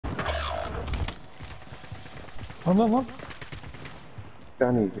No.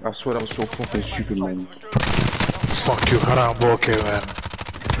 Danny, I swear that was so fucking stupid, man. Fuck you, haram bokeh, man.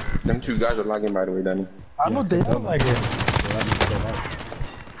 Them two guys are lagging, by the way, Danny. I know they don't like it.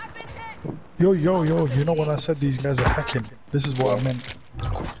 Yo, you know when I said these guys are hacking, this is what I meant.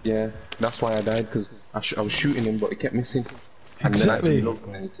 Yeah, that's why I died, because I was shooting him, but it kept missing. And Exactly. then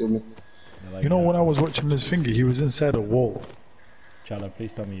I and he killed me. You know when I was watching this finger, he was inside a wall. Chala,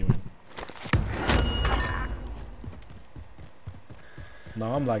 please tell me you win.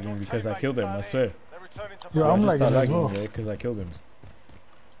 No, I'm lagging because I killed him, I swear. Yo, I'm lagging as well. Because I killed him.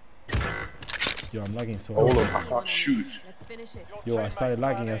 Yo, I'm lagging so Hold hard. on, I can't shoot. Yo, I started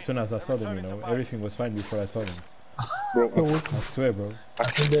lagging as soon as I saw them, you know. Everything was fine before I saw them. Bro, I swear, bro. I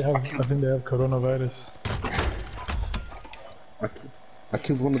think they have coronavirus. I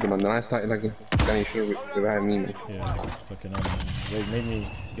killed one of them and then I started lagging. Danny, sure, they had me, man. Yeah, it's fucking hell, man. It made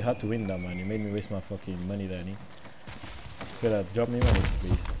me... You had to win that, man. You made me waste my fucking money, Danny. Better drop me money,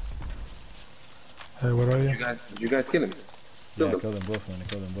 please. Hey, where are you? Did you guys kill him? Yeah, I killed them both, man. I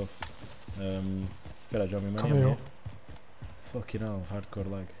killed them both. Better drop me money. Come here. Fucking hell, hardcore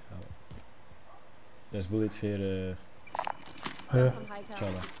lag. There's bullets here, Yeah.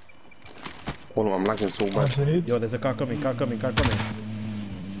 Chala. Hold on, I'm lagging so bad. Yo, there's a car coming.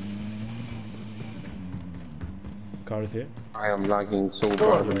 Car is here. I am lagging so Yes, bad.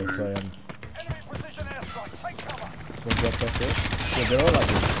 I am. Don't drop off here. Yeah, they're all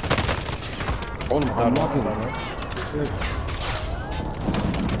lagging. Hold on, I'm lagging.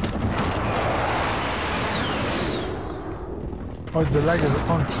 Oh, the lag is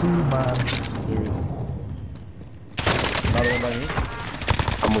untrue, man. There is. Another one by me.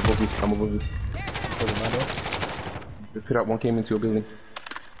 I'm above you. There's another. The pit up one came into your building.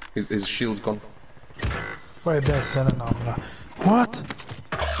 His shield's gone. Wait, that's sending now. What?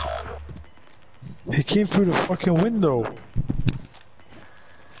 He came through the fucking window.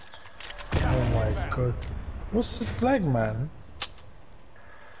 Oh my god. What's this lag, man?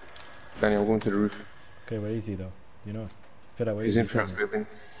 Danny, I'm going to the roof. Okay, where is he though? You know? Fira, where He's is in he? Firat's building.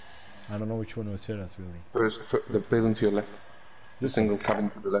 I don't know which one was Fira's building. The building to your left. The single cabin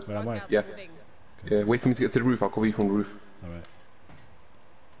to the left. Where am I? Yeah. Yeah, wait for me to get to the roof, I'll cover you from the roof. Alright.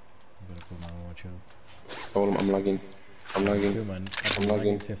 I'm gonna put my own watch out. Hold on, I'm lagging. I'm lagging. Yo, man. I've I'm been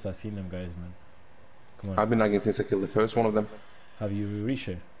lagging lagging. since I seen them guys, man. Come on. I've been lagging since I killed the first one of them. Have you reached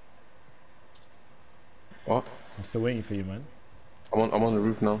here? What? I'm still waiting for you, man. I'm on the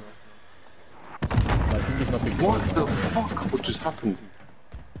roof now. I think he's not picking What up, the man. fuck? What just happened?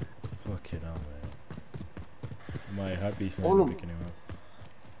 Fucking hell, man. My heartbeat's not All even of- picking him up.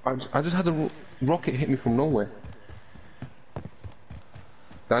 I just had a rocket hit me from nowhere.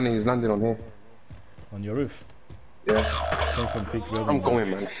 Danny is landing on here. On your roof? Yeah. Came from peak building. I'm going,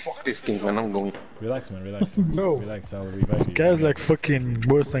 man. Fuck this game, man. I'm going. Relax, man. Relax. Man. No. Relax. I'll revive you. Guys like fucking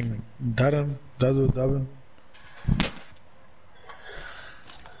worse than Darren.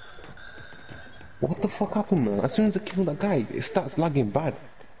 What the fuck happened, man? As soon as I kill that guy, it starts lagging bad.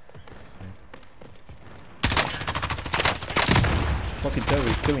 Fucking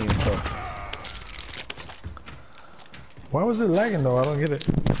terrorist killing himself. Why was it lagging though? I don't get it.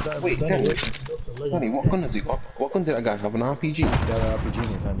 Wait, Danny, Danny, what's the lag? Danny, what gun has he got? What gun did that guy have? An RPG? He had an RPG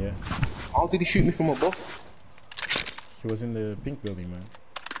in his hand, yeah. How did he shoot me from above? He was in the pink building, man.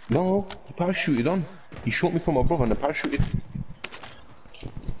 No, he parachuted on. He shot me from above and I parachuted.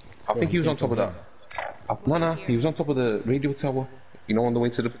 I think he was on top of that. No, he was on top of the radio tower. You know, on the way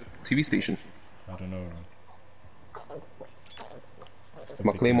to the TV station. I don't know, man.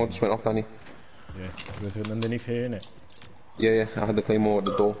 My claymore just went off, Danny. Yeah, he was underneath here, innit? Yeah, I had the claymore at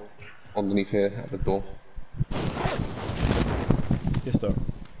the door. Underneath here, at the door. Yes, though.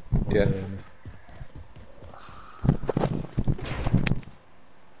 Yeah.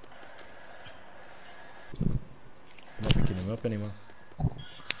 I'm not picking him up anymore.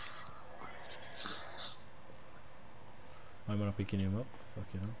 I'm not picking him up. Fuck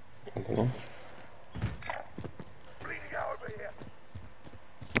you know. I don't know.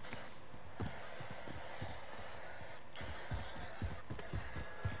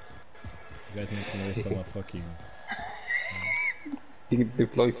 You guys need to waste all my fucking... You can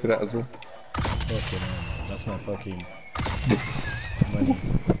deploy for that as well. Fucking hell, man. That's my fucking... money.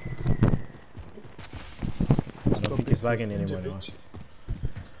 I don't think it's lagging anymore, anymore.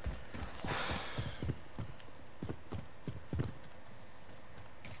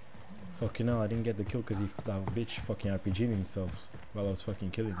 Fucking hell, I didn't get the kill because that bitch fucking RPG'd himself while I was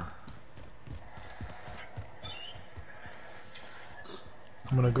fucking killing him.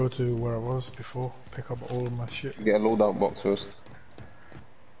 I'm gonna go to where I was before, pick up all my shit. Get a loadout box first.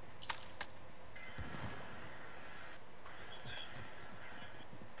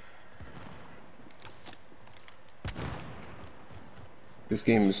 This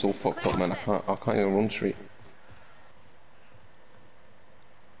game is so fucked up, man. I can't even run straight.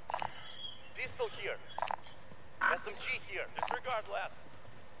 Pistol here. SMG here. Disregard left.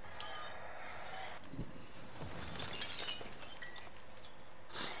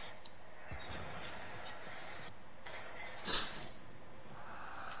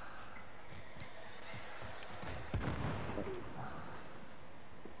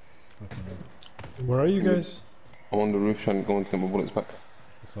 Where are you guys? I'm on the roof trying to go and get my bullets back.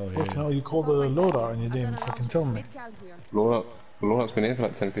 It's all Fucking here. hell, you called the loadout and you didn't fucking tell me. Loadout's been here for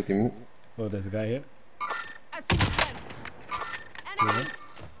like 10-15 minutes. Oh, there's a guy here. I see the fence. Enemy.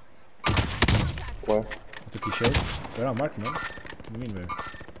 Where? I took his shield. Where are marked, man? What do you mean where?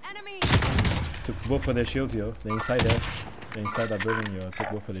 Enemy. Took both of their shields, yo. They're inside there. They're inside that building, yo. I took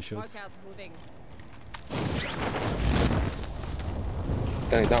both of their shields. Mark out moving.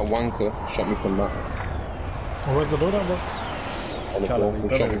 Danny, that wanker shot me from that. Oh, where's the loadout box? On the Charlie, floor. He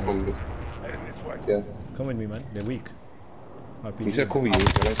come shot me on. from the... Yeah. Come with me, man. They're weak. RPG. You said cover you,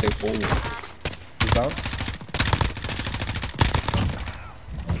 when I say phone you. He's down.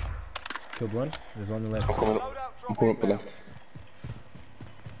 Killed one. There's one on the left. I'm coming up. I'm coming up the left.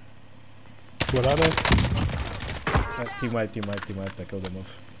 What are they? Team wipe. I killed them off.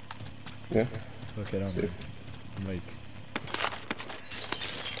 Yeah? Okay, down, man. I'm like,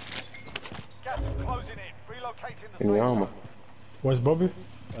 Gas is closing in. Relocating the In the safe armor. zone. Where's Bobby?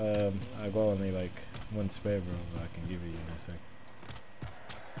 I got only like one spare, bro, but I can give you in a sec.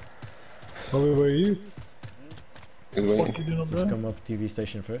 Bobby, where are you? He's What you waiting. doing up Just there? come up TV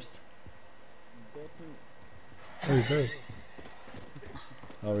station first. Okay.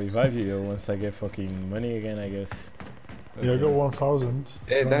 I'll revive you, yo, once I get fucking money again, I guess. Yeah, I got 1,000.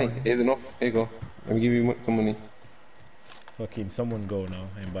 Hey, Danny, here's enough. Here you go. Let me give you some money. Fucking someone go now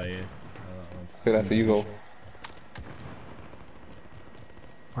and buy it. Feel after you go.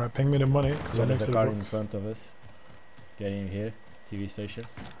 Alright, ping me the money, because I'm There's next a to the car in box. front of us. Get in here, TV station.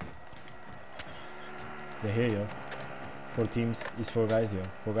 They're here, yo. 4 teams, it's 4 guys, yo.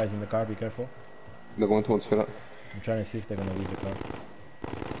 4 guys in the car, be careful. They're going towards Philip. I'm trying to see if they're gonna leave the car.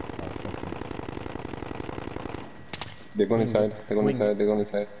 Oh, fuck's sakes. They're going inside. They're going Wing. inside. They're going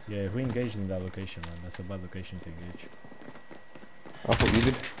inside. Yeah, we engaged in that location, man. That's a bad location to engage. I thought you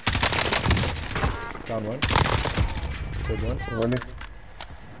did. Found one. Killed one. Already.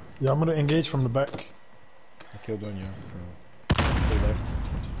 Yeah, I'm gonna engage from the back. I killed one, yeah, so... They left.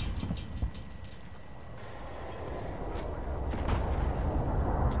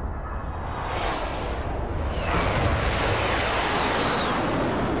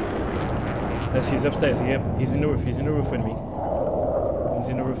 Yes, he's upstairs, yeah. He's in the roof with me. He's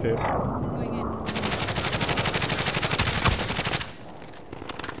in the roof here. Going in.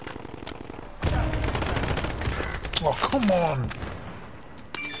 Oh, come on!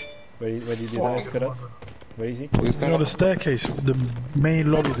 Where did you die? Cut out? Where is he? Well, this You guy know the staircase, the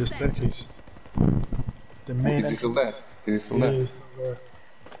main lobby, the staircase. The main is he still there? Is he still Yeah, there? he's still there.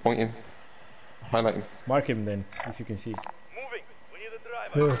 Point him. Highlight him. Mark him then, if you can see. Moving. We need a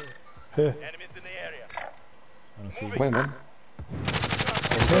driver. Here. Enemies in the area. I don't see him. Where, man?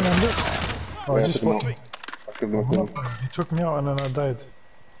 Hey, man, look. Oh, I Yeah, just took him out. fucking... I killed him. I killed him. He took me out and then I died.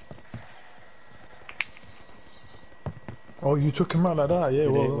 Oh, you took him out like that? Yeah,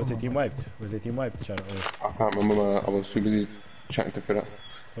 well... Was the team wiped? Was the team wiped, Shadow? Oh, I can't remember. I was too busy chatting to Philip.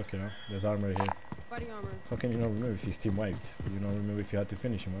 fuck, you know. There's armor here. Body armor. How can you not remember if he's team wiped? You don't remember if you had to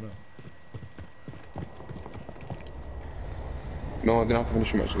finish him or not? No, I didn't have to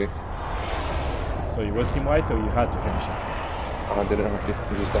finish him actually. So you was team wiped or you had to finish him? I didn't have to.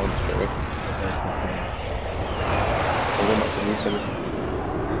 He just died straight away. Okay, so it's team wiped. I went back to the roof.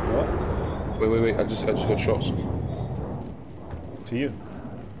 What? Wait. I just heard shots To you?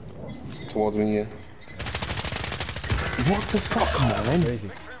 towards me. Yeah. What the fuck, man? Where is he?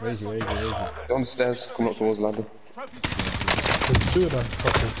 Where is he? They're on the stairs, coming up towards the ladder. There's 2 of them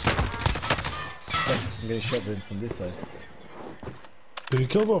fuckers. I'm getting shot from this side. Did you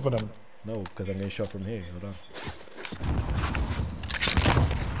kill both of them? No, because I'm getting shot from here. Hold on.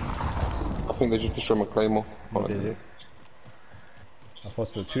 I think they just destroyed my claymore. What is it? I thought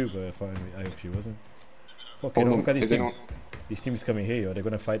so too, but I hope she wasn't. Fuck, Oh, you know, no, look at these is teams. anyone- These teams coming here, yo. They're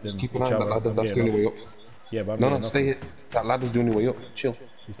gonna fight them. Just keep each an eye on other. that ladder, I'm that's the getting only way off. up. Yeah, but I'm No, getting off. stay here. That ladder's the only way up. Chill.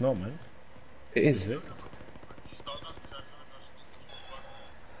 It's not, man. It Is is. it?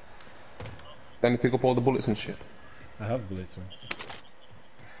 Then pick up all the bullets and shit. I have bullets, man.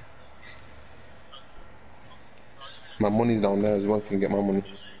 My money's down there as well if you can get my money.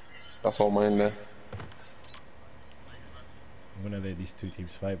 That's all mine there. I'm gonna let these 2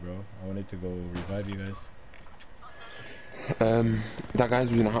 teams fight, bro. I wanted to go revive you guys. That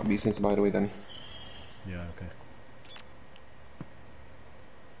guy's using a heartbeat sensor, by the way, Danny. Yeah, okay.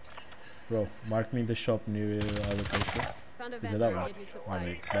 Bro, mark me the shop near our location. Found a Is it vendor. that one? Get you Oh, supplies.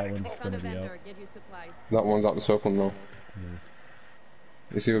 wait, that one's Found gonna a be out. vendor. Get you supplies. That one's out the circle now.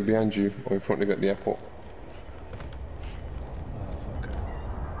 It's either behind you or in front of you at the airport. Oh,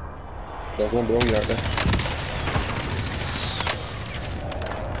 fucker. There's one below you out there.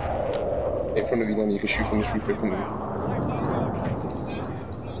 In front of you, Danny. You can shoot from this roof in front of you.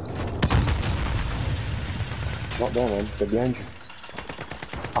 Not there, man. They're behind you.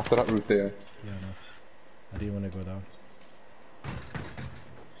 After that roof there. Yeah, no. I didn't want to go down.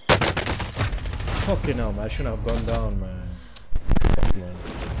 Fucking hell, man. I shouldn't have gone down, man. Fuck, man.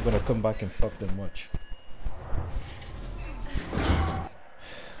 I'm gonna come back and fuck them much.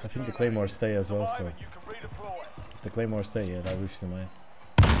 I think the Claymore stay as well, so You can redeploy. if the Claymore stay, yeah, that roof's mine.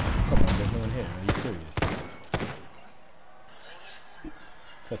 Come on, there's no one here. Are you serious?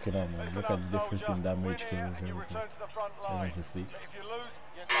 Fucking hell, man. Look at the difference in damage kills and and you everything. return to the front line. Everything to see. But if you lose,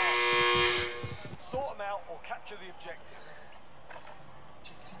 you're done. Sort them out or capture the objective.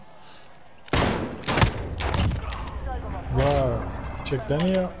 Wow. Check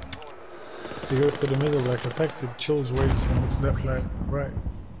Danny out. He goes to the middle like affected, chills, waits, and looks left, like right.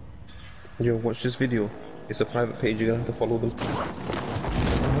 Yo, watch this video. It's a private page. You're gonna have to follow them.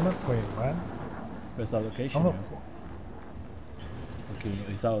 I'm not playing, man. Where's that location? I'm not. man? Okay,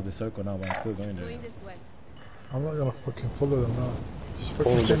 it's out of the circle now, but I'm still going there. Going this way. I'm not gonna fucking follow them now. Just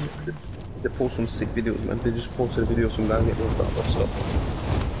Follow fucking them. send me. They post some sick videos, man. They just posted a video of some guy getting robbed out of stuff.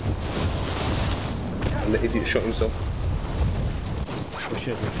 And the idiot shot himself. Oh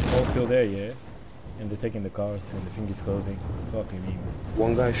shit, it's all still there, yeah? And they're taking the cars and the thing is closing. Fucking me, man.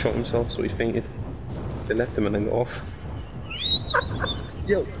 One guy shot himself, so he fainted. They left him and then got off.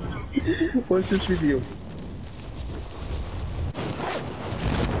 Yo, watch this video.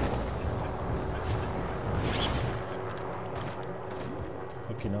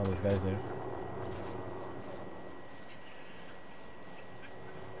 Fucking hell, those guys there.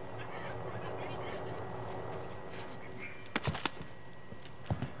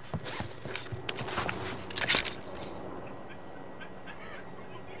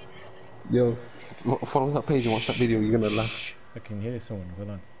 Yo, follow that page and watch that video. You're gonna laugh. I can hear someone, hold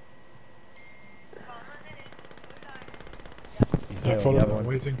on. He's there, follow the other them,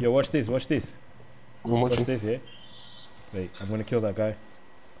 one. waiting. Yo, watch this, watch this. I'm Watch watching. this, yeah? Wait, I'm gonna kill that guy.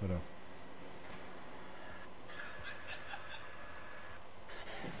 Hold on.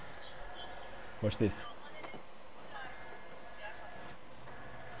 Watch this.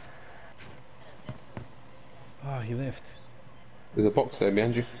 Ah, he left. There's a box there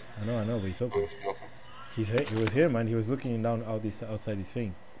behind you. I know, but he's open. He was here, man. He was looking down outside his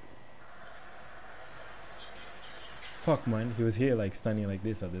thing. Fuck, man. He was here, like standing like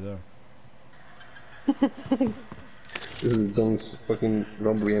this at the door. This is the dumbest fucking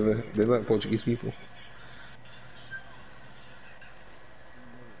robbery ever. They're like Portuguese people.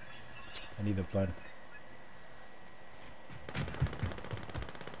 I need a plan.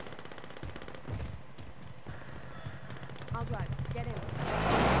 I'll drive. Get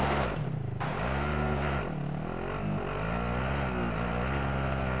in.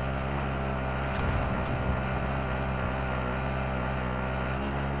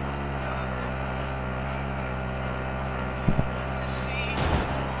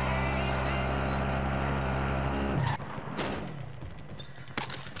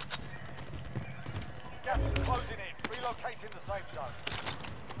 Gas is closing in. Relocating the safe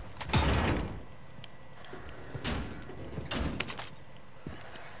zone.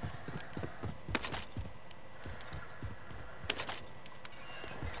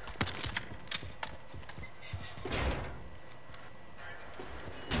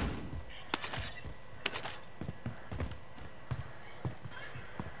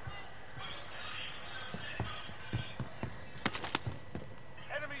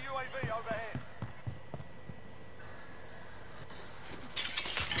 Enemy UAV overhead.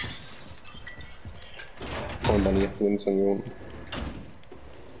 Come on, Danny, you have to win this on your own.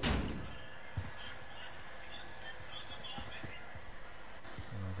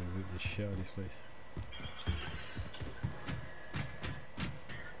 Oh, they ripped the shit out of this place.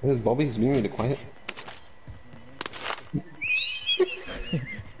 Where's Bobby? He's being really quiet.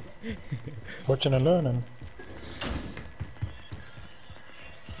 Watching and learning.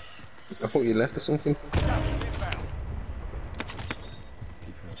 I thought you left or something. Gas is inbound.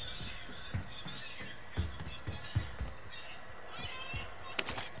 See first.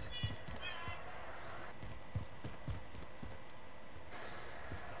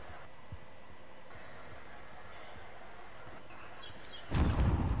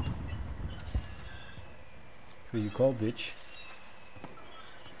 Who you call, bitch?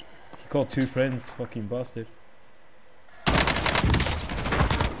 You called 2 friends, fucking bastard.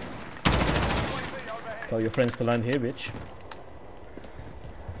 Tell your friends to land here, bitch.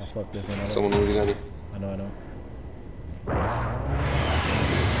 Oh fuck, there's another. Someone already landed. I know.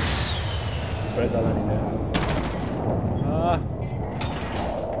 His friends are landing there. Ah!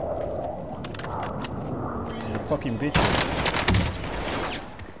 He's a fucking bitch.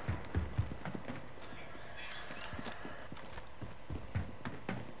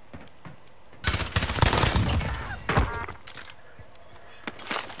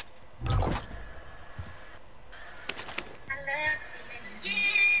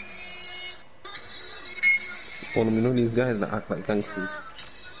 One of these guys that act like gangsters.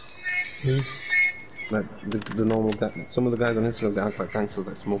 Who? Like the normal guy. Some of the guys on Instagram that act like gangsters,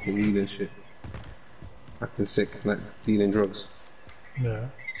 like smoking weed and shit. Acting sick, like dealing drugs. Yeah.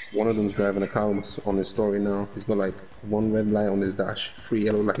 One of them's driving a car on his story now. He's got like 1 red light on his dash, 3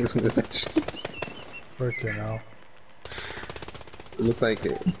 yellow lights on his dash. Freaking hell. It looks like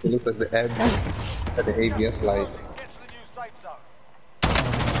the edge at the ABS light. Get to the new safe zone.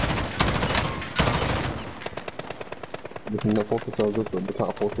 They can afford to sell good, but they can't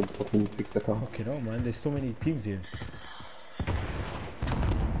afford to fucking fix the car. Fucking hell, man. There's so many teams here.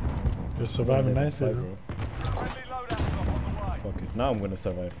 You're surviving nicely, Fight, bro. bro. Friendly loadout drop on the way. Fuck it. Now I'm gonna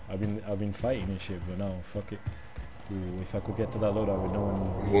survive. I've been fighting and shit, but now fuck it. Ooh, if I could get to that loadout with no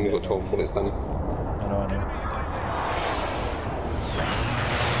one. We've only got 12 bullets, Danny. I know.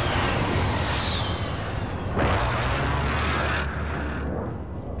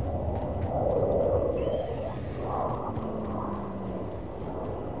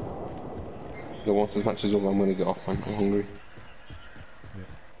 So once this match is over, I'm gonna get off, man. I'm hungry.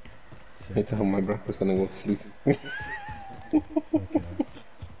 I need to have my breakfast and then go to sleep. Okay.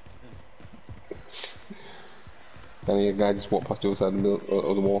 Danny, a guy just walked past your side of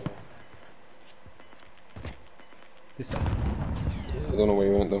the wall. This side. I don't know where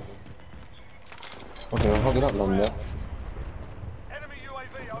he went though. Okay, well, how did that land there? Enemy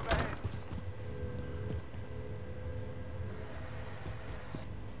UAV overhead.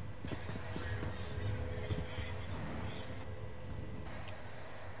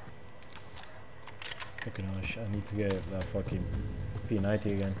 Fucking hell, I need to get that fucking P90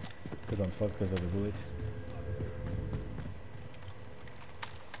 again. Because I'm fucked because of the bullets.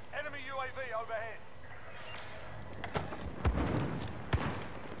 Enemy UAV overhead.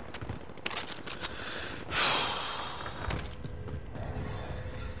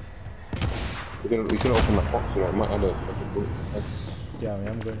 We could open that box, you know, it might have a couple of bullets inside. Yeah, I mean,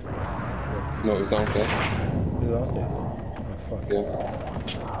 I'm good. What? No, it was downstairs. Is it downstairs? Oh, fuck. Yeah.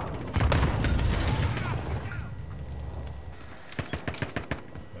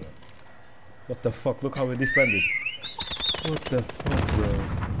 What the fuck? Look how this landed. What the fuck, bro?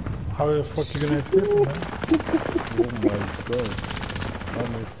 How the fuck you gonna escape from that? Oh my god.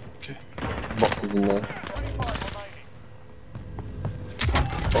 Almost. Boxes in there. 25 remaining.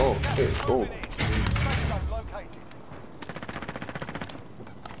 Oh, shit. Oh. Safe zone located.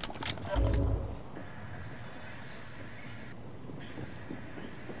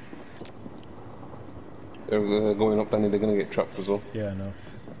 They're going up, Danny, they're gonna get trapped as well. Yeah, I know.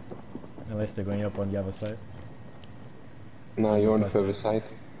 Unless they're going up on the other side. Nah, you're on the further side.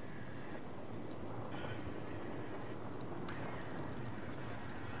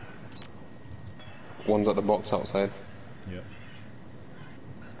 One's at the box outside. Yeah.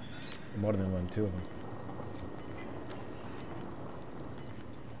 More than one, 2 of them.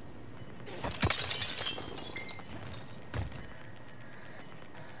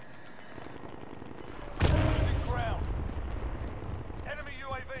 Losing ground. Enemy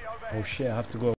UAV overhead. Oh shit, I have to go